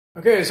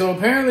Okay, so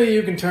apparently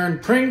you can turn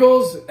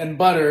Pringles and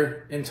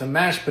butter into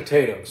mashed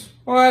potatoes.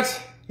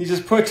 What? You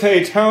just put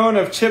a ton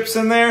of chips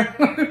in there?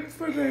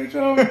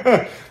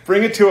 Potato.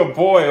 Bring it to a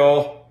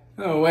boil.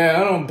 No way, I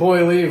don't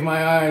boil leave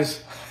my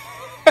eyes.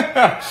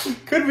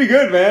 Could be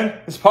good, man.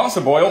 It's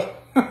possible.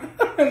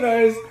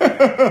 Nice.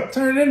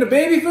 Turn it into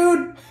baby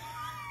food?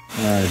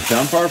 Alright,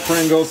 dump our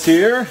Pringles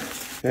here.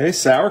 Okay,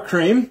 sour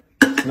cream.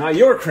 Not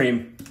your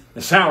cream,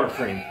 the sour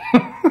cream.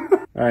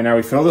 Alright, now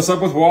we fill this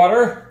up with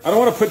water. I don't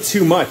want to put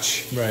too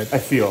much, Right. I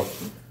feel.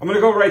 I'm going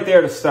to go right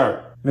there to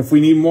start. And if we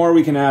need more,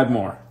 we can add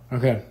more.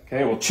 Okay.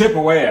 Okay, we'll chip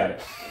away at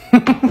it.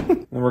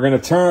 And we're going to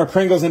turn our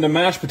Pringles into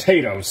mashed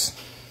potatoes.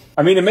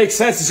 I mean, it makes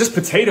sense. It's just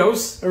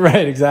potatoes.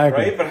 Right,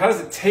 exactly. Right? But how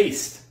does it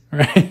taste?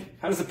 Right.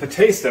 How does it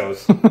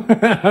potatoes?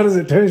 How does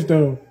it taste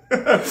though?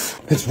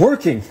 It's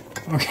working.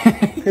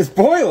 Okay. It's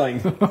boiling.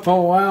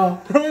 Oh,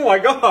 wow. Oh my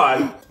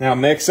god. Now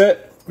mix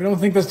it. We don't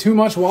think there's too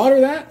much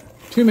water, that?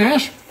 Too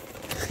mash?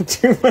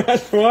 Too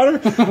much water?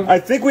 I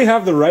think we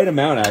have the right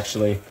amount,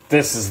 actually.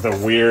 This is the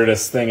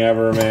weirdest thing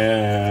ever,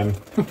 man.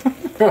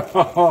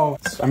 Oh.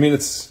 I mean,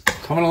 it's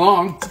Coming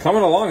along.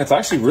 coming along. It's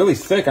actually really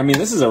thick. I mean,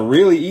 this is a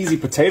really easy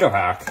potato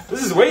hack.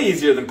 This is way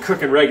easier than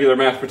cooking regular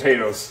mashed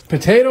potatoes.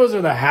 Potatoes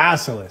are the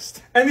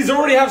hassleest. And these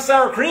already have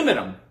sour cream in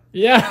them.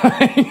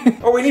 Yeah.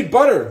 Oh, we need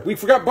butter. We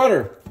forgot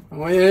butter.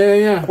 Oh,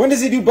 yeah. When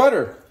does he do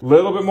butter? A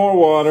little bit more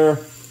water.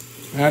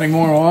 Adding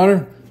more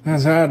water?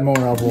 Let's add more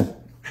apple.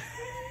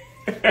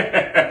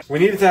 We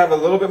need it to have a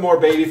little bit more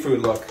baby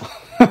food look.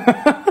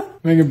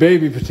 Making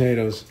baby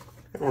potatoes.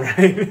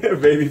 Right?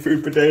 Baby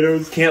food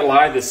potatoes. Can't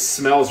lie, this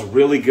smells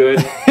really good.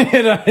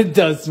 It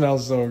does smell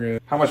so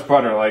good. How much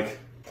butter? Like,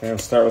 okay, we'll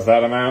start with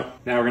that amount.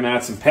 Now we're gonna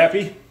add some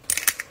peppy.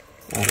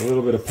 Add a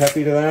little bit of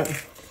peppy to that.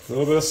 A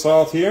little bit of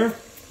salt here.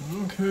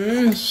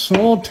 Okay, it's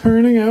all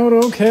turning out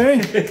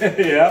okay.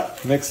 Yeah.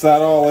 Mix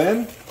that all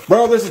in.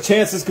 Bro, there's a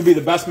chance this could be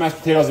the best mashed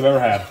potatoes I've ever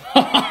had.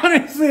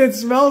 Honestly, it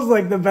smells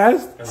like the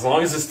best. As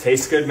long as this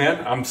tastes good,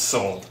 man, I'm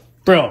sold.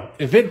 Bro,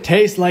 if it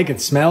tastes like it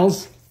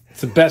smells,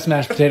 it's the best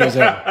mashed potatoes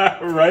ever.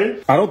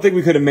 Right? I don't think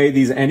we could have made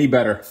these any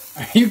better.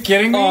 Are you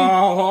kidding me?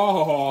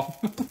 Oh.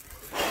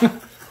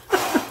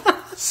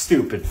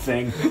 Stupid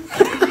thing.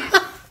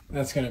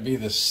 That's gonna be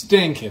the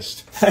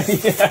stinkest.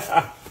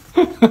 Yeah.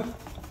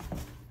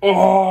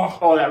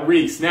 Oh, that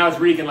reeks. Now it's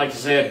reeking like you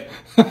said.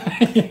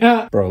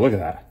 Yeah. Bro, look at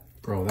that.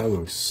 Bro, that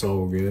looks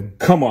so good.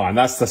 Come on,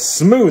 that's the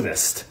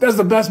smoothest. That's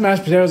the best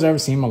mashed potatoes I've ever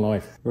seen in my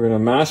life. We're gonna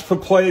mash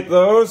plate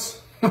those.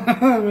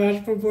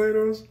 Mashed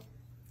potatoes?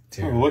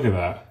 Dude, oh, look at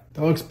that.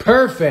 That looks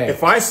perfect.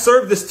 If I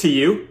served this to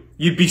you,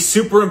 you'd be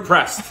super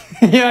impressed.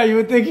 Yeah, you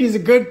would think he's a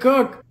good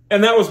cook.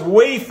 And that was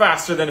way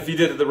faster than if you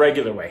did it the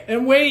regular way.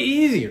 And way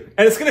easier.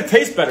 And it's gonna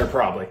taste better,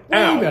 probably.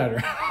 Way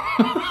better.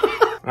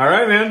 All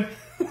right, man.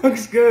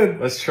 Looks good.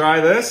 Let's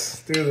try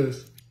this. Let's do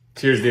this.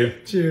 Cheers,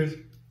 dude. Cheers.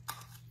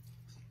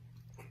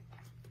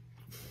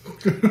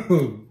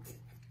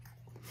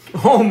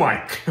 Oh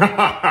my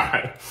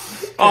god.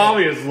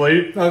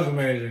 Obviously. That's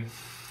amazing.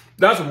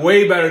 That's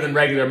way better than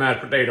regular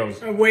mashed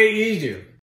potatoes. And way easier.